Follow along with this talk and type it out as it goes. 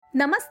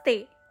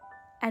Namaste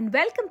and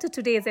welcome to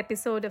today's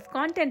episode of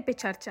Content Pe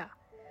Charcha.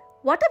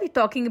 What are we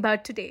talking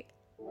about today?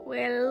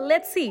 Well,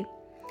 let's see.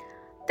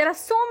 There are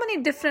so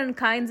many different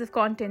kinds of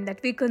content that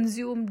we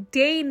consume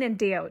day in and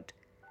day out.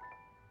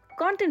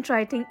 Content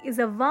writing is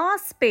a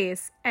vast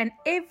space and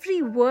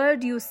every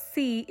word you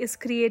see is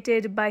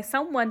created by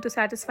someone to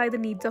satisfy the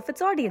needs of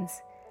its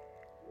audience.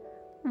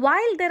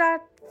 While there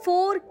are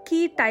 4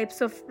 key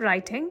types of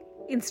writing,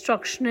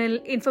 instructional,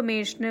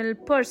 informational,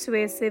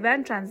 persuasive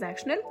and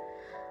transactional,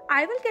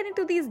 I will get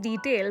into these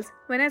details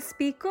when I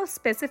speak of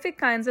specific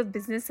kinds of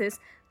businesses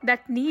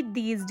that need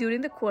these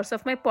during the course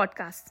of my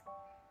podcast.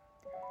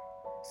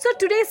 So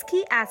today's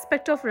key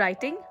aspect of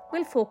writing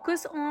will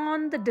focus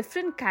on the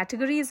different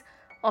categories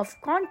of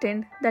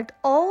content that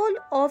all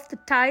of the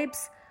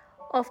types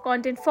of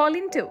content fall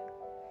into.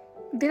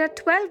 There are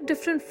 12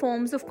 different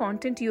forms of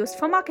content used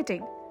for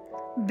marketing: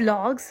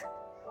 blogs,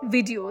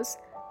 videos,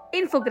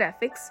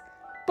 infographics,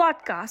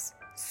 podcasts,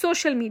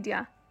 social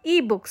media,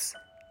 ebooks,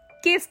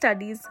 case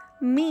studies,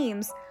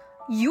 memes,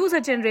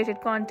 user-generated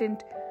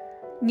content,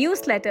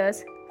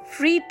 newsletters,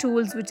 free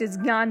tools which is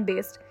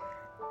Gyan-based,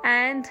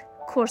 and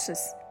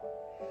courses.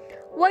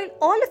 While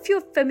all of you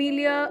are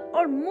familiar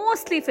or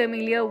mostly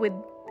familiar with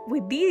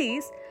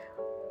these,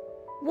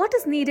 what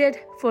is needed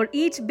for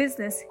each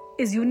business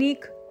is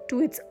unique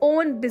to its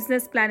own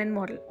business plan and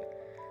model.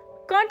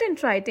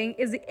 Content writing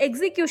is the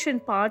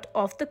execution part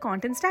of the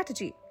content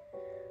strategy.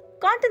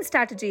 Content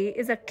strategy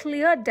is a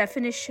clear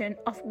definition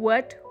of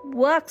what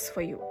works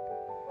for you.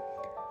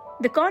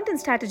 The content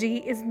strategy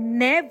is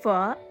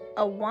never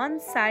a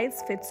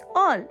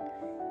one-size-fits-all.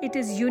 It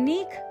is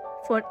unique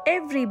for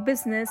every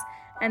business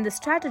and the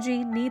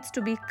strategy needs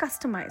to be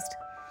customized.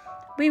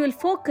 We will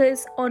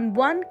focus on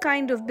one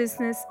kind of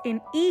business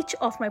in each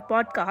of my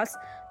podcasts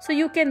so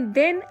you can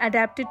then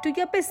adapt it to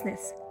your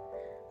business.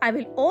 I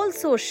will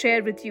also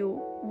share with you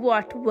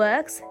what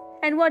works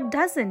and what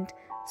doesn't,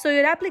 so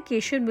your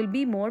application will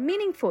be more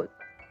meaningful.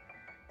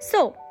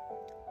 So,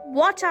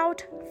 watch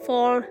out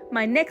for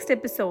my next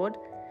episode,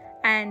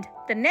 and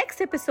the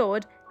next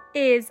episode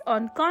is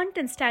on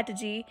content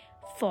strategy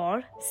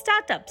for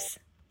startups.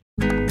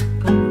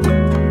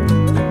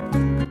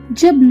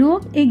 जब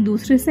लोग एक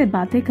दूसरे से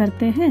बातें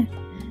करते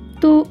हैं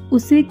तो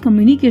उसे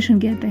कम्युनिकेशन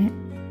कहते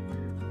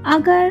हैं।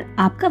 अगर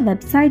आपका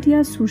वेबसाइट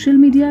या सोशल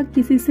मीडिया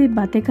किसी से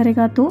बातें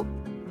करेगा तो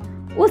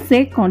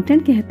उसे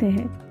कंटेंट कहते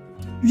हैं।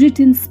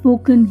 Written,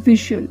 spoken,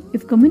 visual.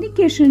 If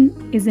communication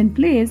is in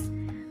place,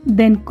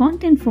 then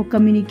content for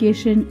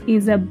communication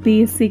is a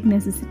basic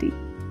necessity.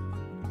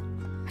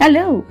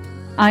 Hello,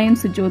 I am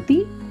Sujoti,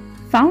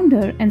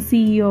 founder and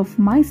CEO of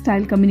My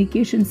Style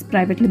Communications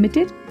Private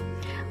Limited.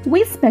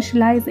 We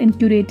specialize in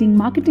curating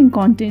marketing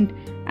content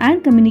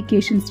and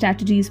communication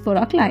strategies for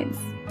our clients.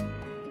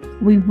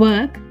 We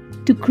work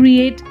to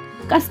create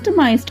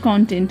customized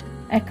content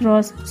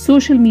across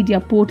social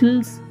media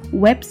portals,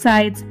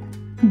 websites,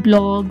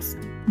 blogs,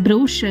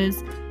 brochures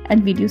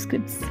and video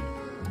scripts.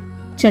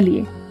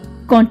 चलिए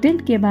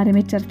content के बारे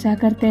में चर्चा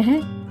करते हैं।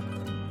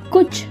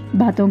 कुछ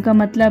बातों का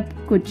मतलब,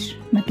 कुछ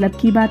मतलब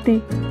की बातें।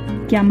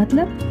 क्या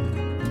मतलब?